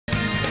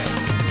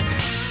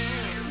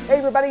Hey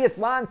everybody, it's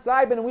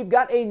Lon.TV, and we've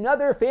got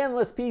another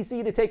fanless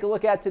PC to take a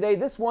look at today.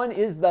 This one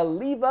is the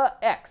Liva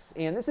X,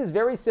 and this is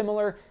very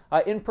similar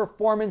in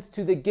performance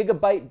to the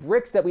Gigabyte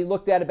Brix that we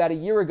looked at about a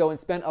year ago and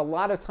spent a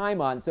lot of time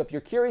on. So if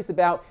you're curious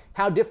about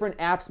how different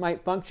apps might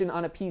function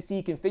on a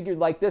PC configured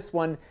like this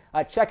one,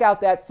 check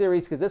out that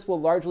series because this will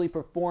largely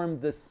perform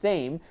the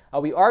same.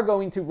 We are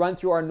going to run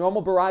through our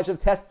normal barrage of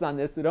tests on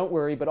this, so don't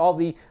worry, but all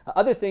the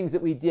other things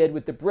that we did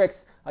with the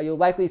Brix, you'll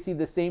likely see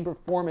the same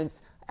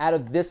performance out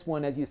of this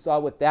one as you saw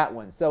with that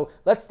one. So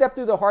let's step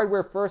through the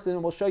hardware first, and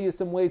then we'll show you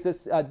some ways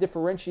this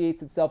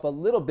differentiates itself a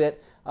little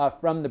bit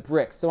from the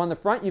Brix. So on the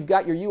front, you've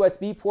got your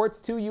USB ports,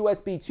 2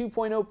 USB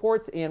 2.0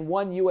 ports, and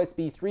 1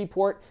 USB 3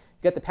 port.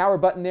 You got the power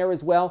button there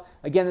as well.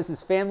 Again, this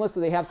is fanless, so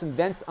they have some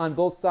vents on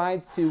both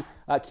sides to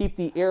keep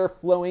the air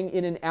flowing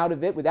in and out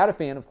of it, without a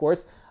fan, of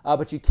course.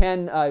 But you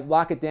can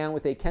lock it down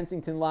with a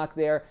Kensington lock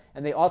there,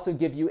 and they also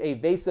give you a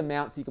VESA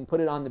mount so you can put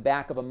it on the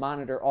back of a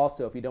monitor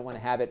also if you don't want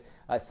to have it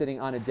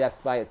sitting on a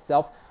desk by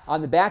itself.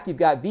 On the back, you've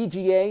got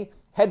VGA,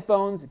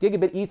 headphones,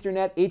 Gigabit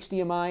Ethernet,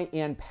 HDMI,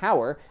 and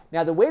power.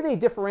 Now the way they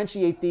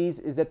differentiate these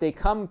is that they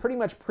come pretty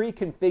much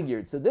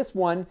pre-configured. So this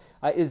one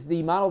is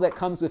the model that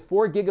comes with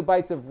 4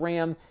 gigabytes of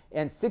RAM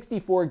and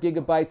 64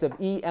 gigabytes of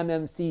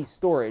eMMC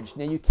storage.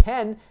 Now you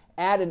can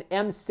add an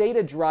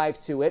mSATA drive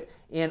to it,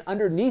 and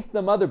underneath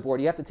the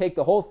motherboard, you have to take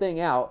the whole thing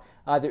out.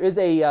 There is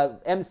a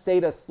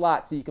mSATA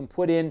slot, so you can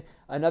put in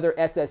another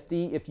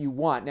SSD if you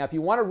want. Now, if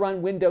you want to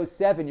run Windows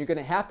 7, you're going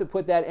to have to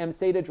put that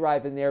mSATA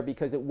drive in there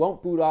because it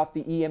won't boot off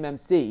the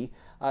eMMC.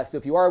 So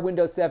if you are a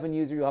Windows 7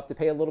 user, you'll have to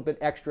pay a little bit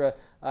extra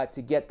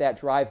to get that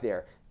drive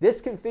there.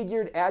 This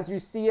configured as you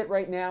see it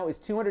right now is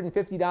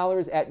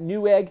 $250 at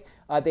Newegg.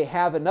 They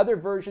have another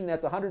version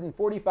that's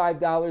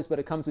 $145, but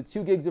it comes with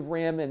 2 gigs of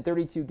RAM and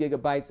 32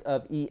 gigabytes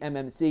of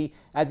eMMC.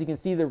 As you can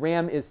see, the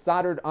RAM is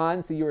soldered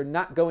on, so you are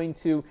not going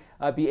to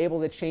be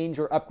able to change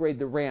or upgrade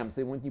the RAM.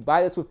 So when you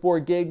buy this with 4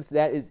 gigs,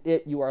 that is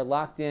it. You are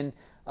locked in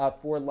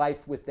for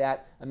life with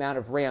that amount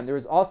of RAM. There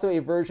is also a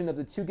version of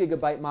the 2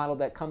 gigabyte model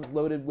that comes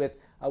loaded with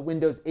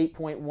Windows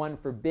 8.1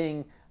 for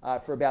Bing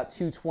for about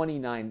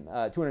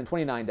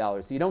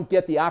 $229. So you don't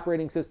get the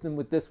operating system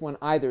with this one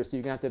either, so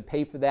you're going to have to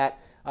pay for that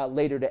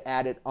later to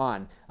add it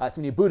on. So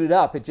when you boot it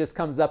up, it just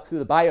comes up to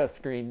the BIOS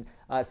screen,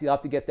 so you'll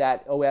have to get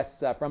that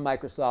OS from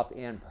Microsoft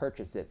and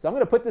purchase it. So I'm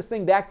going to put this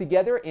thing back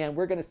together, and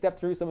we're going to step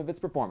through some of its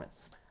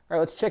performance. All right,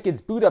 let's check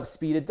its boot up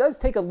speed. It does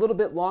take a little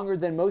bit longer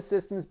than most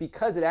systems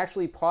because it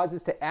actually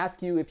pauses to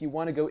ask you if you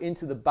want to go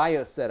into the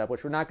BIOS setup,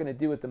 which we're not going to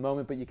do at the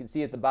moment, but you can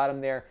see at the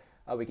bottom there,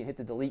 we can hit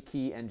the delete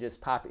key and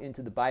just pop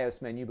into the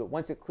BIOS menu. But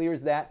once it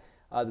clears that,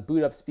 the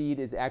boot up speed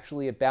is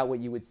actually about what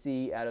you would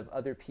see out of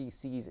other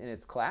PCs in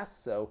its class.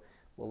 So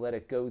we'll let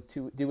it go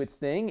to do its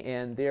thing,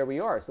 and there we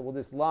are. So we'll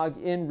just log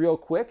in real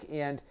quick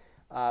and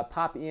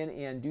pop in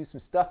and do some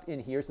stuff in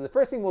here. So the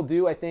first thing we'll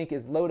do, I think,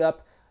 is load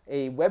up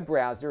a web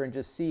browser and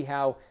just see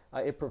how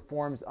it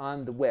performs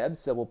on the web.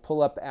 So we'll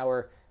pull up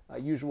our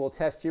usual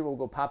test here. We'll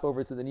go pop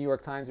over to the New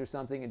York Times or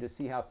something and just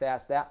see how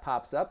fast that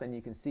pops up. And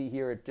you can see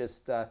here it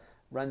just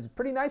runs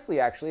pretty nicely,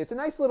 actually. It's a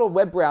nice little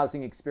web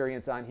browsing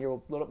experience on here.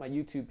 We'll load up my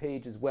YouTube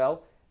page as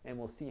well, and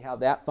we'll see how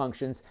that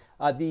functions.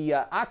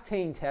 The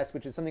Octane test,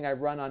 which is something I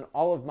run on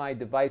all of my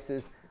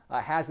devices,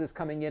 has this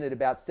coming in at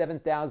about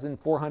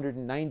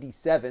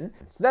 7,497.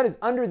 So that is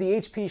under the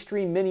HP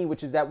Stream Mini,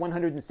 which is that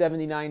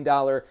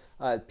 $179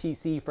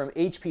 PC from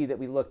HP that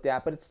we looked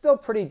at, but it's still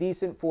pretty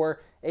decent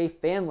for a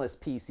fanless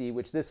PC,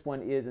 which this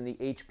one is and the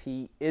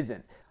HP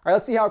isn't. All right,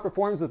 let's see how it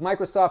performs with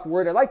Microsoft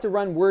Word. I like to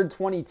run Word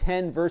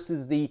 2010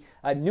 versus the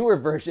newer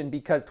version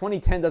because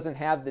 2010 doesn't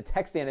have the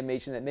text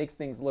animation that makes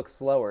things look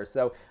slower.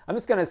 So I'm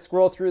just going to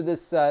scroll through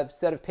this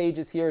set of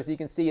pages here. As you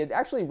can see, it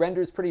actually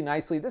renders pretty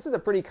nicely. This is a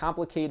pretty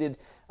complicated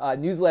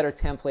newsletter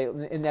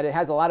template in that it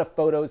has a lot of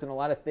photos and a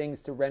lot of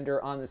things to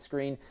render on the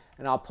screen.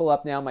 And I'll pull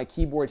up now my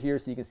keyboard here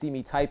so you can see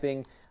me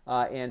typing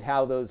and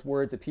how those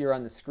words appear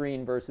on the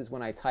screen versus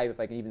when I type, if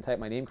I can even type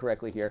my name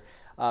correctly here.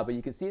 But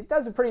you can see it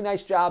does a pretty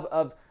nice job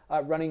of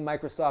running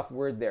Microsoft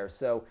Word there.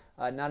 So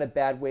not a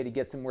bad way to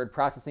get some word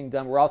processing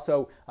done. We're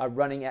also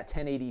running at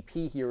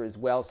 1080p here as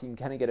well, so you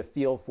can kind of get a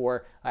feel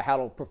for how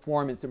it'll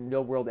perform in some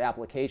real-world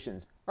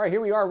applications. All right,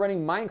 here we are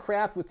running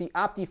Minecraft with the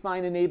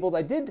Optifine enabled.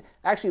 I did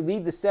actually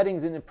leave the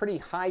settings in a pretty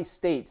high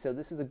state, so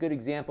this is a good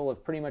example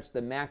of pretty much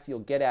the max you'll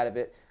get out of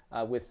it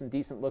with some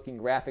decent looking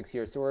graphics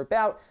here. So we're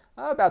about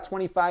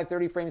 25,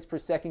 30 frames per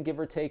second, give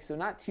or take, so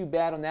not too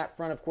bad on that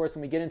front. Of course,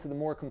 when we get into the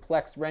more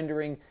complex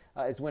rendering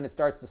is when it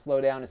starts to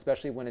slow down,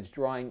 especially when it's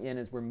drawing in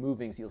as we're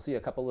moving. So you'll see a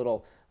couple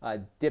little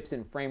dips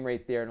in frame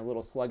rate there and a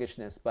little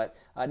sluggishness, but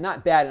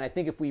not bad. And I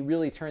think if we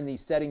really turn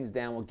these settings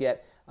down, we'll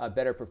get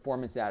better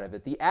performance out of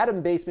it. The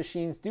Atom-based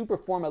machines do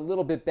perform a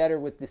little bit better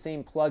with the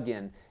same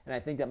plug-in, and I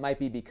think that might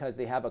be because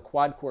they have a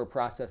quad-core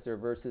processor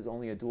versus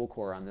only a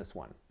dual-core on this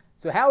one.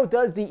 So how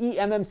does the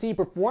eMMC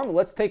perform?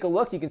 Let's take a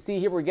look. You can see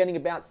here we're getting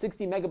about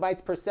 60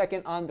 megabytes per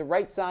second on the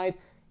right side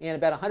and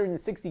about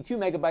 162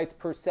 megabytes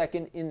per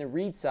second in the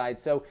read side.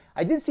 So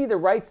I did see the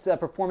writes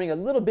performing a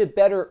little bit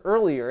better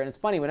earlier, and it's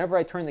funny, whenever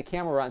I turn the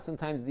camera on,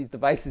 sometimes these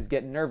devices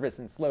get nervous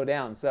and slow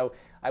down. So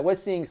I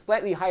was seeing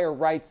slightly higher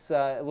writes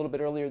a little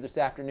bit earlier this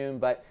afternoon,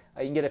 but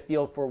you can get a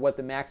feel for what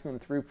the maximum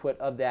throughput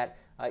of that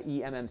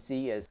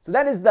eMMC is. So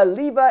that is the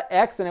Liva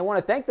X, and I want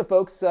to thank the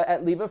folks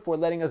at Liva for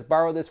letting us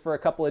borrow this for a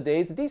couple of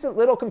days. A decent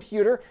little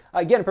computer.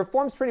 Again, it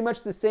performs pretty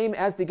much the same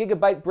as the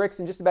Gigabyte Brix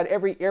in just about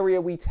every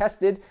area we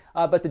tested,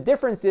 but the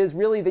difference is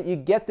really that you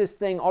get this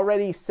thing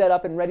already set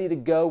up and ready to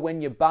go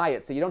when you buy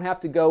it. So you don't have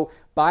to go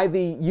buy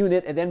the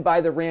unit and then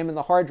buy the RAM and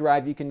the hard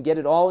drive. You can get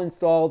it all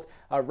installed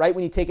right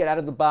when you take it out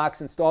of the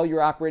box, install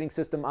your operating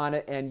system on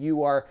it, and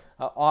you are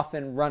off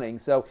and running.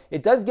 So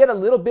it does get a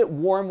little bit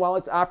warm while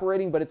it's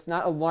operating, but it's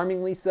not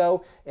alarmingly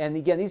so. And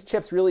again, these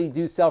chips really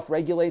do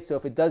self-regulate, so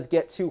if it does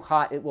get too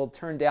hot, it will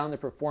turn down the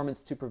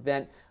performance to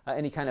prevent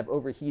any kind of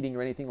overheating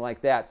or anything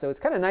like that. So it's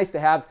kind of nice to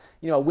have,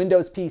 you know, a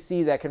Windows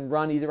PC that can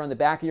run either on the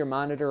back of your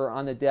monitor or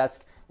on the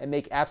desk and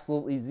make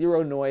absolutely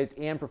zero noise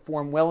and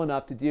perform well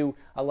enough to do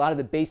a lot of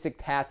the basic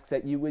tasks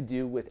that you would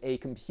do with a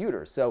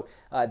computer. So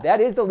that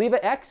is the Liva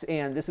X,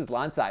 and this is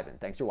Lon.TV.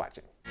 Thanks for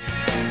watching.